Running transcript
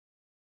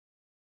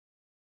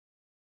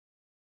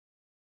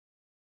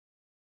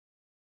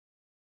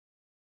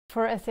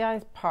For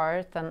SEI's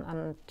part,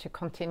 and to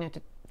continue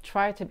to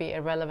try to be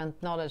a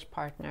relevant knowledge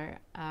partner,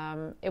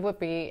 it would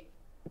be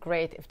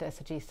great if the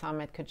SDG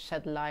Summit could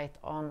shed light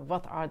on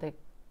what are the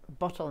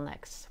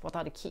bottlenecks, what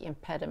are the key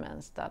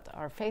impediments that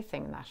are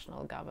facing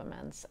national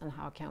governments, and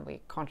how can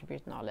we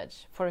contribute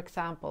knowledge. For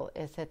example,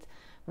 is it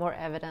more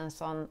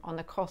evidence on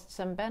the costs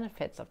and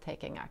benefits of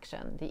taking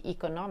action, the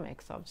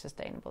economics of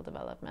sustainable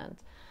development?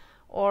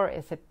 Or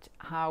is it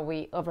how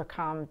we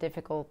overcome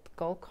difficult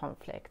goal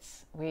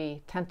conflicts?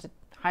 We tend to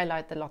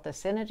highlight a lot of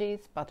synergies,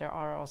 but there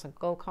are also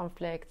goal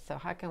conflicts. So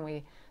how can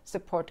we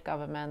support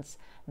governments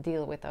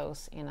deal with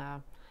those in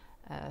a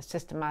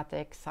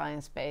systematic,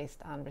 science-based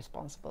and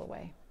responsible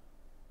way?